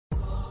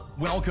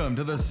Welcome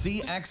to the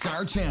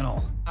CXR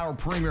channel, our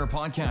premier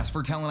podcast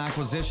for talent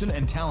acquisition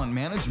and talent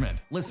management.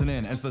 Listen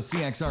in as the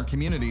CXR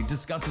community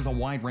discusses a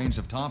wide range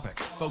of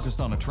topics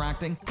focused on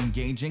attracting,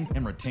 engaging,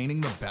 and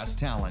retaining the best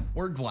talent.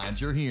 We're glad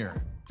you're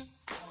here.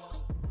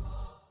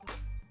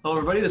 Hello,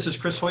 everybody. This is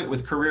Chris Hoyt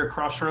with Career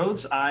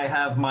Crossroads. I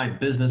have my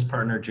business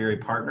partner, Jerry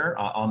Partner,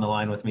 on the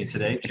line with me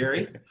today.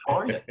 Jerry, how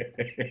are you?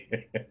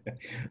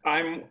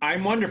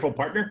 I'm wonderful,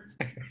 partner.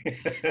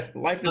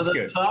 Life is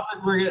good. Topic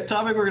we're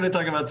going to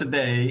talk about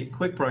today,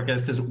 quick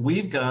broadcast, because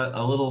we've got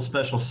a little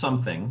special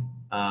something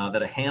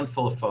that a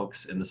handful of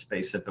folks in the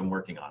space have been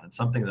working on, and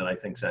something that I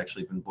think has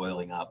actually been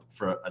boiling up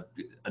for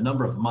a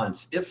number of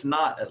months, if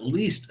not at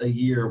least a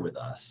year with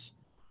us.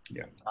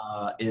 Yeah.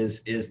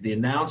 Is the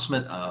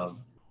announcement of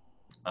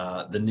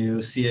the new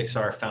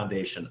CXR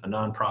Foundation, a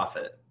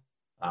nonprofit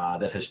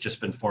that has just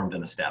been formed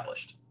and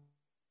established.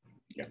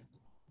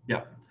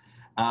 Yeah.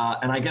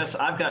 And I guess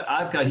I've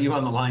got you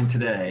on the line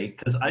today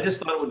because I just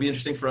thought it would be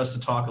interesting for us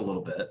to talk a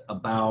little bit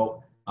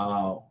about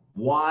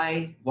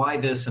why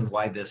this and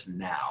why this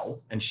now,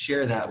 and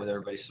share that with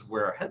everybody, so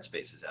where our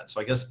headspace is at. So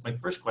I guess my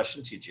first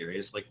question to you, Jerry,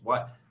 is like,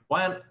 why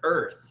on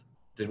earth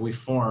did we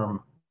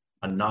form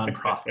a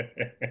nonprofit?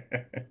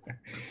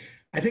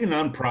 I think a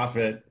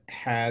nonprofit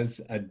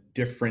has a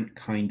different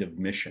kind of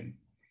mission.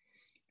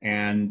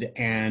 And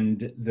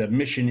the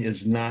mission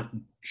is not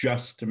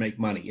just to make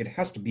money. It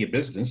has to be a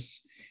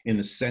business in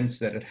the sense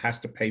that it has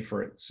to pay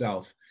for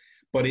itself.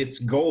 But its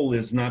goal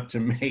is not to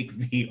make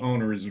the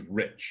owners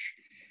rich.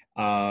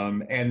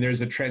 And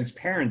there's a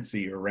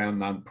transparency around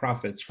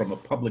nonprofits from a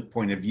public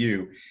point of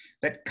view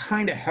that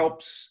kind of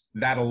helps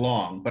that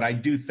along. But I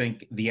do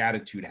think the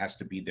attitude has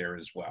to be there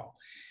as well.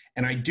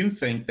 And I do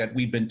think that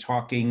we've been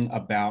talking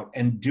about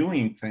and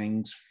doing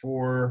things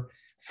for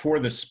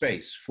the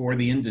space, for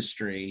the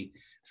industry,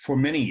 for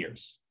many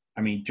years.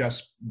 I mean,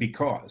 just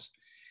because.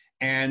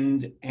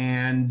 And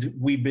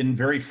we've been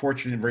very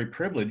fortunate and very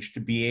privileged to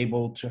be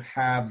able to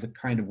have the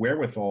kind of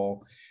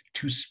wherewithal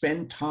to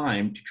spend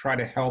time to try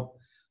to help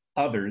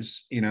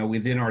others,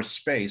 within our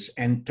space,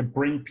 and to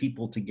bring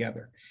people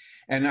together.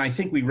 And I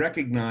think we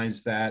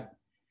recognize that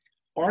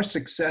our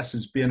success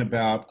has been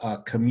about a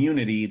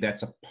community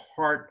that's a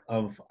part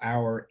of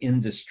our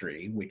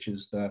industry, which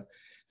is the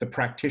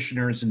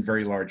practitioners in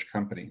very large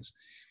companies.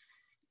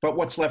 But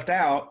what's left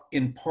out,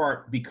 in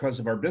part because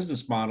of our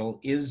business model,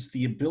 is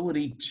the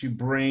ability to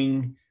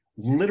bring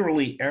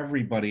literally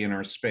everybody in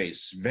our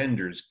space,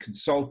 vendors,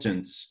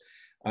 consultants,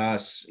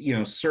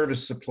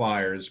 service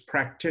suppliers,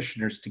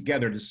 practitioners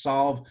together to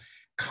solve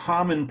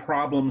common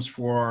problems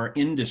for our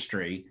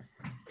industry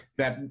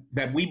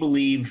that we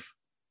believe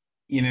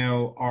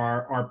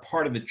are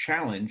part of the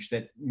challenge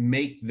that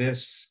make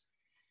this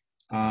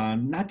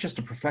not just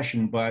a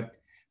profession, but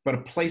a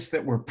place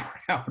that we're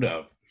proud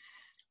of.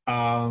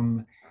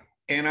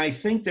 And I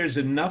think there's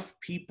enough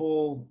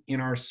people in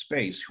our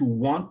space who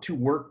want to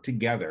work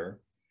together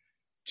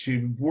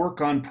to work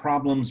on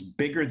problems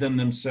bigger than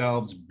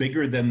themselves,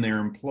 bigger than their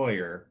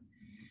employer.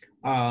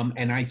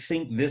 And I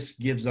think this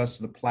gives us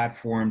the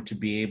platform to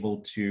be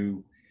able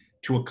to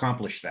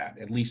accomplish that.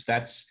 At least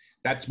that's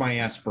my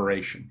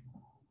aspiration.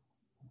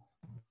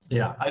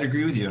 Yeah, I'd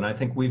agree with you. And I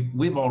think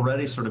we've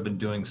already sort of been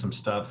doing some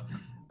stuff.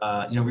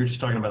 We were just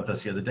talking about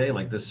this the other day,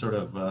 like this sort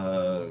of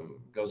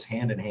goes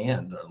hand in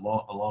hand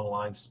along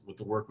lines with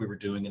the work we were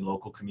doing in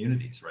local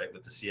communities, right?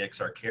 With the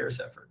CXR Cares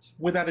efforts.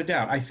 Without a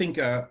doubt. I think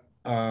a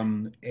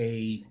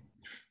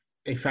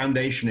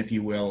foundation, if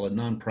you will, a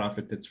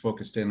nonprofit that's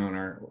focused in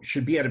on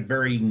should be at a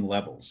varying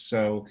levels.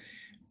 So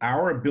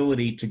our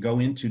ability to go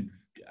into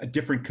a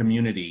different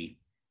community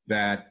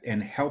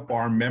and help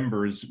our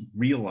members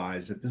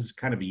realize that this is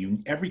kind of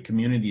every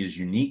community is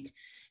unique.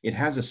 It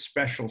has a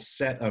special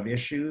set of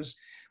issues.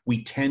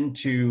 We tend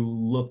to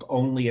look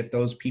only at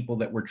those people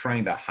that we're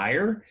trying to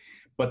hire,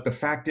 but the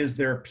fact is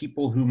there are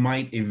people who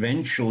might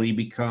eventually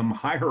become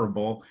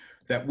hireable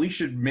that we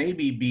should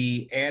maybe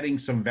be adding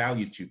some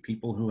value to,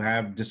 people who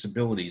have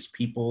disabilities,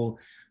 people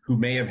who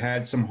may have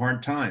had some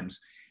hard times,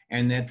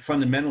 and that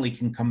fundamentally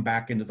can come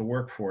back into the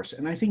workforce.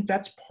 And I think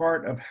that's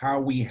part of how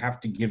we have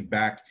to give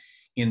back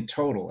in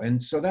total.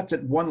 And so that's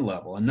at one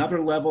level.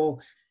 Another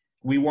level,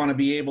 we want to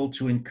be able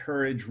to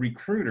encourage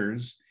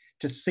recruiters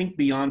to think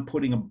beyond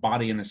putting a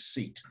body in a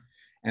seat,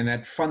 and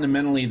that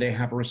fundamentally they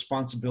have a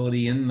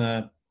responsibility in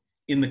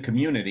the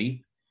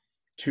community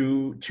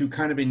to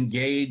kind of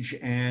engage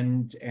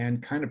and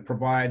kind of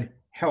provide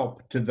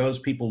help to those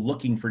people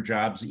looking for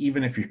jobs,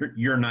 even if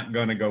you're not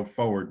going to go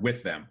forward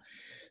with them.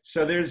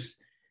 So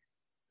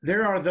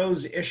there are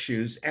those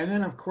issues. And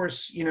then, of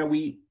course,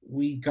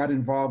 we got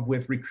involved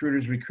with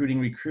recruiting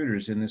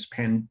recruiters in this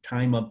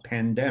time of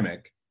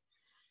pandemic.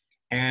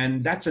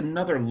 And that's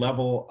another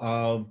level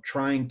of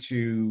trying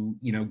to,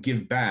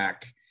 give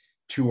back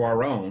to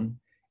our own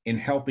in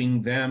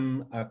helping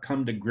them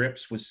come to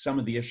grips with some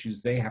of the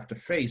issues they have to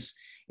face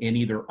in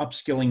either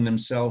upskilling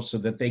themselves so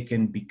that they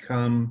can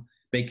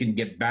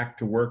get back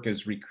to work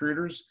as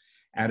recruiters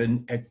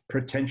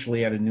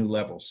potentially at a new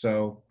level.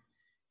 So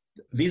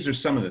these are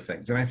some of the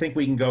things, and I think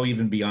we can go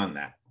even beyond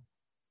that.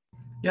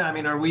 Yeah, I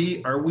mean, are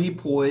we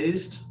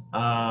poised?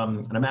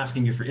 And I'm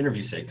asking you for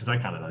interview sake because I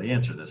kind of know the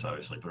answer to this,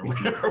 obviously.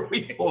 But are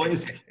we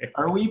poised?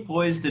 Are we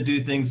poised to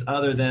do things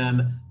other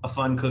than a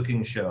fun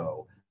cooking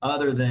show,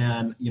 other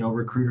than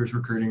recruiters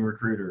recruiting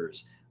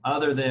recruiters,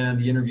 other than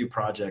the interview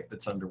project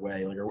that's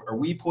underway? Like, are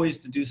we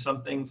poised to do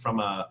something from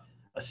a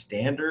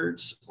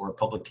standards or a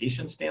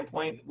publication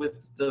standpoint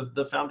with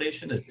the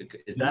foundation?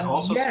 Is that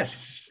also?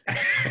 Yes.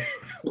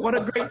 What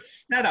a great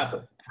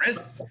setup,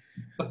 Chris.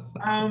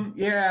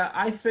 Yeah,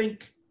 I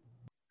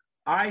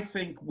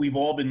think we've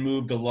all been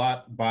moved a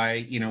lot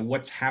by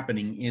what's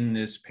happening in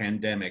this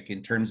pandemic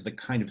in terms of the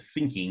kind of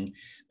thinking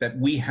that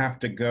we have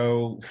to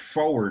go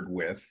forward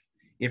with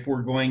if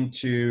we're going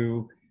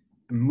to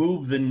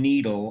move the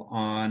needle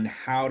on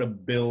how to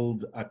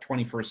build a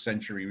 21st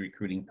century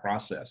recruiting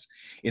process.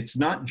 It's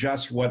not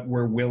just what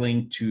we're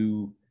willing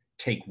to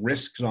take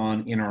risks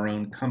on in our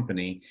own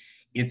company.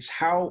 It's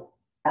how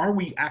are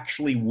we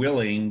actually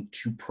willing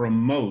to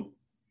promote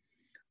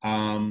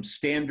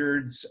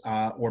standards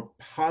or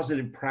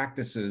positive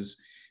practices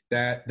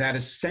that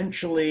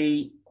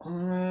essentially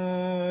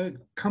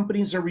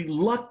companies are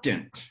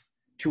reluctant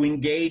to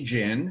engage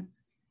in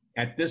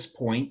at this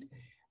point,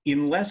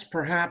 unless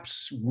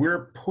perhaps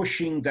we're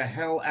pushing the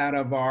hell out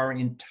of our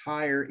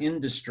entire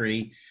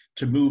industry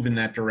to move in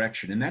that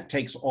direction. And that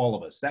takes all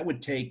of us. That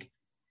would take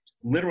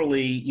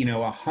literally,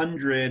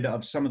 100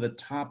 of some of the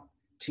top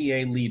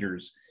TA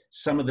leaders,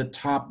 some of the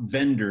top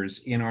vendors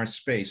in our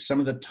space, some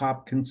of the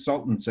top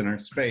consultants in our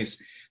space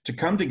to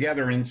come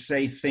together and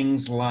say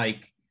things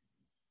like,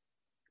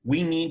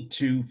 we need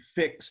to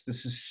fix the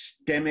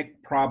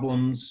systemic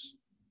problems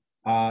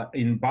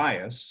in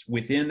bias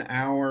within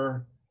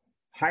our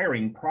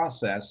hiring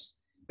process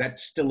that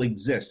still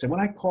exists. And when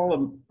I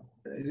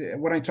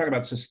talk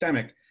about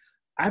systemic,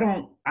 I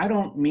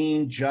don't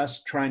mean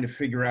just trying to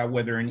figure out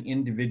whether an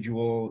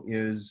individual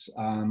is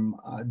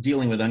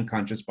dealing with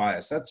unconscious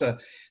bias.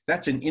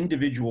 That's an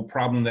individual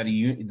problem that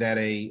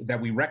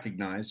we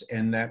recognize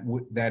and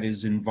that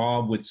is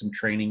involved with some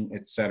training,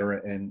 et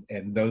cetera,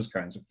 and those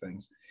kinds of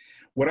things.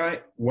 What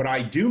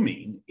I do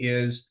mean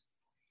is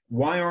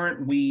why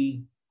aren't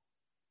we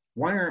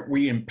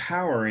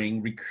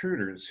empowering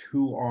recruiters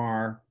who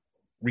are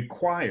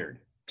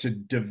required to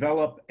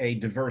develop a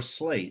diverse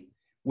slate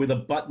with a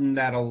button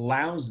that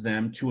allows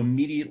them to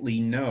immediately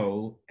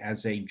know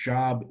as a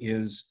job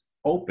is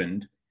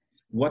opened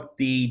what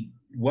the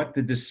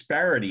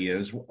disparity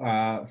is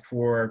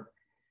for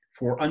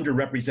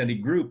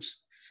underrepresented groups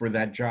for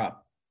that job?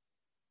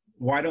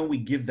 Why don't we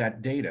give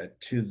that data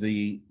to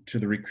the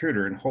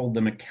recruiter and hold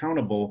them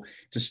accountable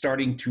to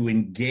starting to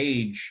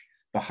engage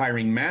the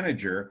hiring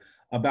manager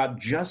about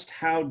just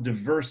how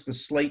diverse the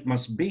slate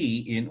must be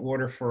in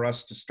order for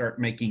us to start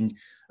making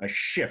a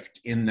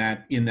shift in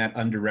that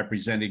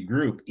underrepresented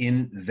group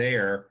in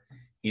their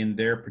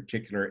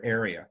particular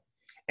area.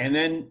 And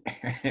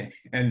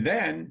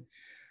then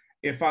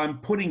if I'm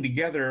putting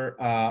together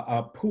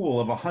a pool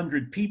of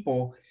 100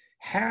 people,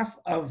 half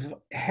of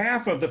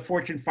the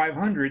Fortune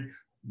 500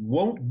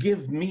 won't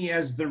give me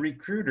as the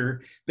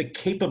recruiter the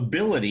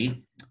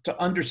capability to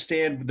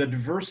understand the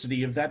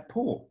diversity of that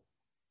pool.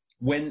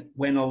 When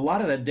a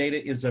lot of that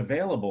data is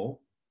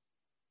available,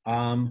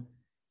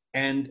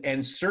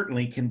 and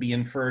certainly can be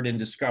inferred and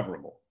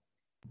discoverable.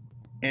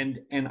 And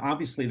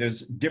obviously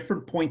there's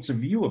different points of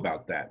view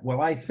about that.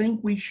 Well, I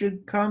think we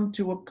should come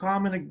to a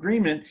common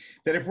agreement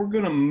that if we're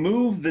going to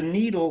move the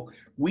needle,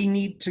 we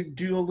need to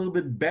do a little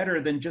bit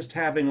better than just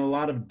having a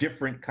lot of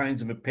different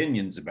kinds of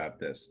opinions about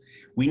this.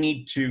 We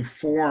need to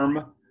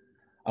form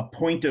a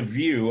point of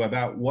view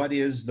about what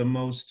is the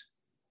most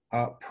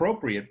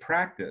appropriate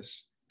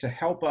practice to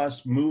help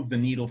us move the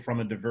needle from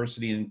a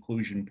diversity and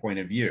inclusion point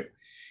of view.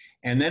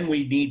 And then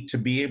we need to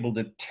be able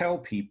to tell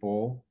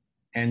people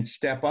and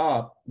step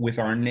up with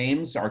our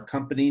names, our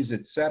companies,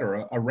 et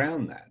cetera,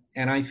 around that.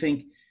 And I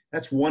think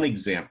that's one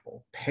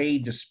example. Pay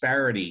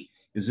disparity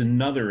is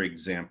another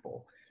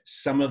example.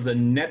 Some of the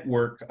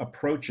network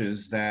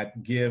approaches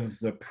that give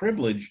the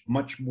privileged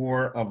much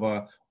more of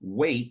a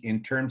weight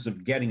in terms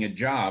of getting a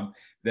job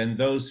than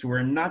those who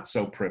are not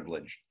so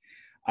privileged.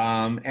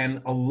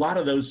 And a lot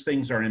of those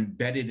things are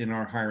embedded in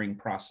our hiring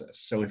process.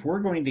 So if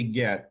we're going to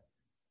get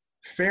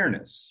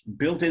fairness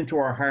built into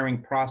our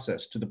hiring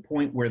process to the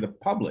point where the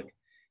public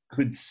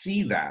could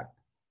see that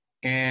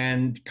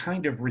and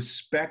kind of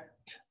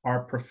respect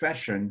our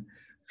profession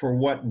for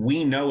what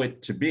we know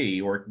it to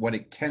be or what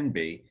it can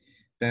be,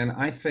 then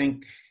I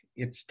think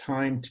it's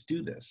time to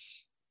do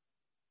this.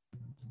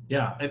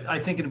 Yeah, I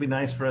think it'd be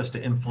nice for us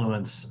to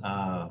influence,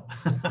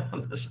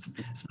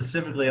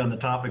 specifically on the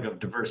topic of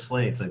diverse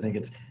slates. I think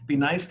it'd be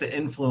nice to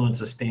influence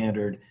a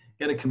standard,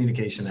 get a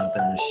communication out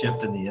there, and a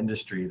shift in the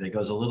industry that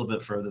goes a little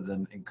bit further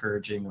than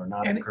encouraging or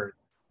not encouraging.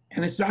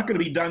 And it's not going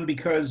to be done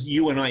because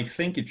you and I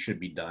think it should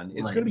be done.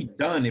 It's going to be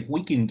done if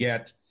we can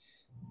get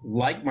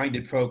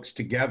like-minded folks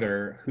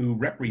together who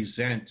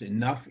represent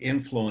enough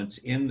influence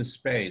in the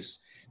space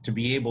to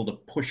be able to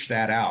push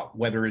that out,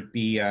 whether it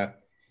be a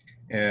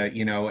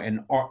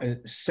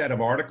set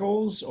of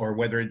articles or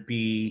whether it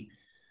be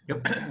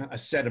Yep. a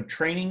set of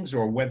trainings,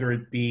 or whether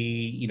it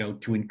be,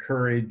 to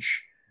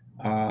encourage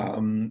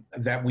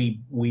that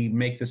we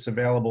make this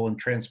available and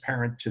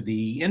transparent to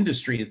the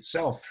industry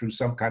itself through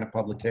some kind of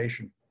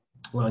publication.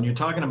 Well, and you're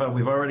talking about,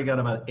 we've already got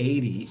about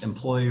 80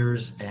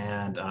 employers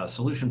and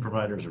solution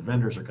providers or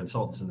vendors or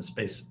consultants in the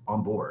space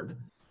on board.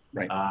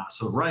 Right.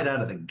 So right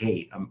out of the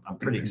gate, I'm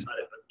pretty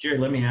excited. But Jerry,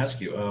 let me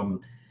ask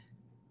you,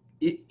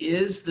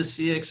 is the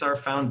CXR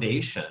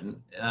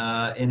Foundation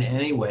in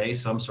any way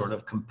some sort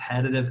of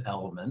competitive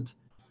element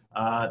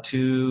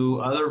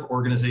to other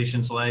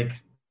organizations like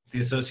the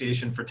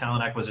Association for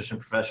Talent Acquisition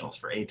Professionals,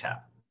 for ATAP?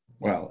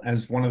 Well,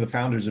 as one of the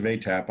founders of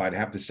ATAP, I'd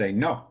have to say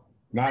no,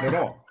 not at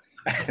all.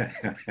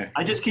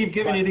 I just keep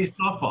giving you these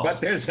softballs. But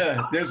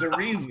there's a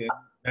reason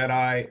that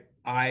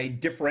I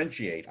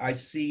differentiate. I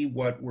see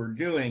what we're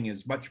doing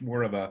is much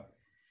more of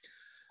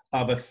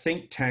a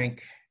think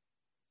tank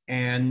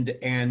and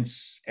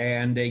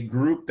a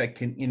group that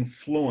can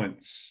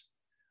influence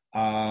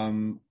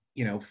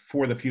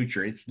for the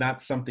future. It's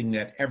not something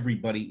that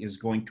everybody is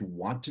going to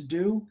want to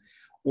do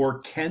or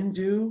can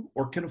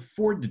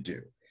afford to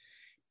do,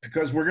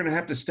 because we're going to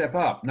have to step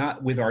up,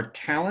 not with our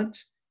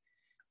talent,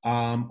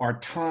 our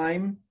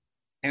time,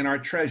 and our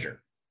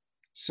treasure.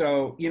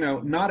 So,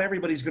 not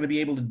everybody's going to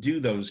be able to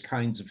do those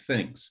kinds of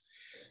things.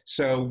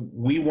 So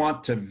we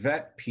want to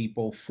vet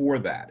people for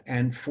that.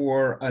 And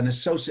for an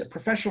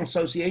professional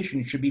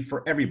association should be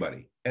for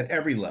everybody at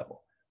every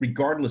level,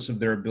 regardless of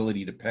their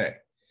ability to pay.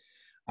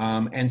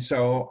 And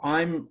so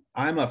I'm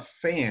a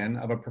fan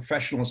of a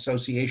professional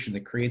association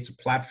that creates a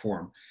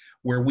platform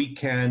where we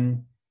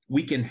can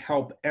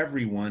help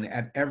everyone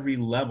at every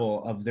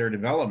level of their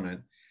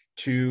development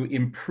to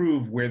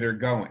improve where they're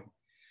going.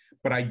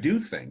 But I do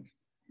think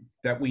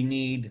that we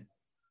need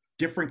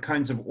different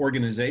kinds of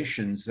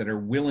organizations that are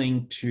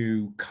willing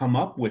to come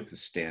up with the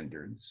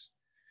standards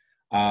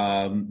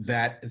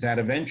that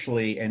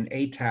eventually an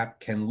ATAP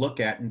can look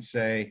at and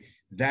say,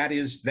 that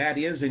is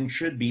and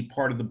should be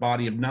part of the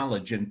body of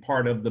knowledge and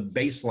part of the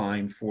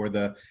baseline for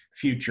the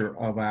future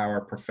of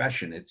our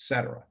profession, et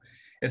cetera.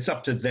 It's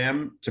up to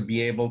them to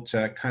be able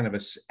to kind of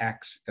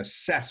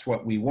assess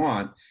what we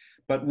want,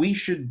 but we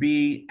should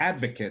be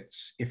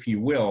advocates, if you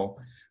will,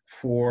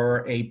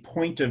 for a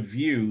point of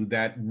view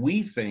that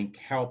we think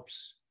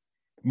helps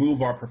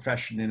move our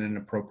profession in an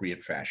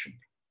appropriate fashion.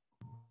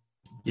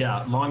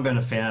 Yeah, long been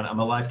a fan. I'm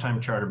a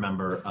lifetime charter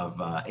member of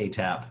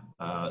ATAP.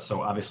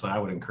 So obviously I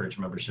would encourage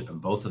membership in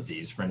both of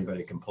these for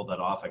anybody who can pull that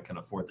off and can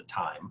afford the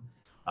time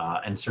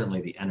and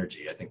certainly the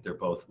energy. I think they're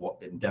both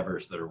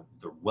endeavors that are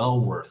well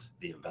worth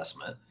the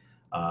investment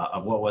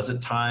of, what was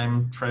it?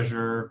 Time,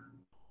 treasure.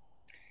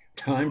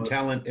 Time,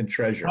 talent, and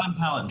treasure. Time,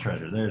 talent, and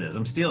treasure. There it is.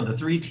 I'm stealing the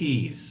 3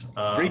 T's.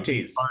 3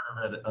 T's.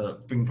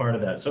 Being part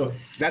of that. So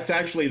that's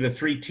actually the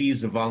 3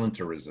 T's of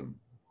voluntarism.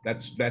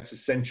 That's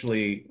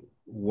essentially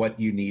what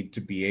you need to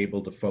be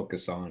able to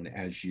focus on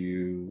as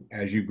you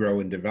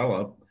grow and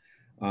develop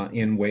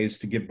in ways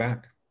to give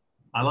back.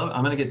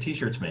 I'm going to get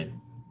T-shirts made.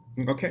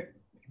 Okay.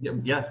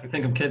 Yeah, I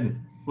think I'm kidding.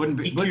 Wouldn't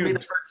be the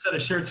first set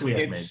of shirts we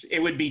have made.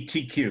 It would be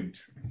T cubed.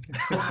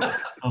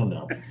 Oh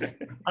no!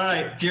 All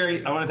right,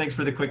 Jerry. I want to thanks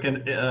for the quick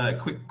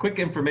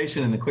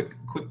information and the quick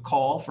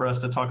call for us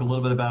to talk a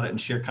little bit about it and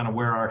share kind of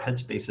where our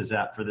headspace is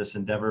at for this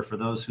endeavor. For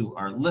those who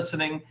are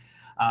listening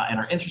and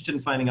are interested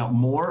in finding out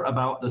more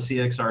about the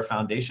CXR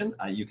Foundation,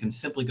 you can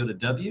simply go to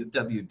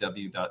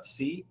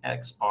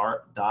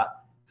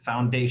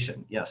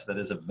www.cxr.foundation. Yes, that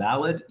is a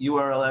valid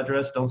URL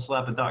address. Don't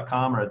slap a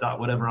 .com or a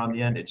 .whatever on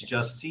the end. It's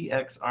just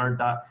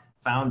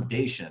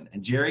cxr.foundation.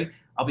 And Jerry,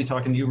 I'll be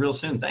talking to you real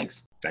soon.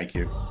 Thanks. Thank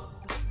you.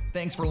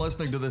 Thanks for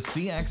listening to the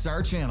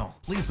CXR channel.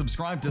 Please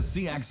subscribe to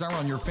CXR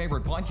on your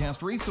favorite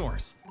podcast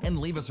resource and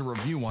leave us a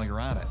review while you're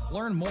at it.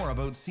 Learn more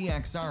about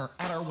CXR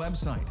at our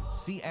website,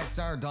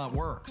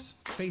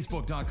 cxr.works,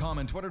 facebook.com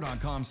and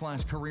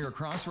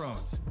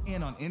twitter.com/careercrossroads,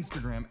 and on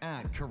Instagram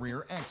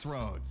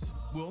 @careerxroads.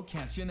 We'll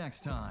catch you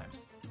next time.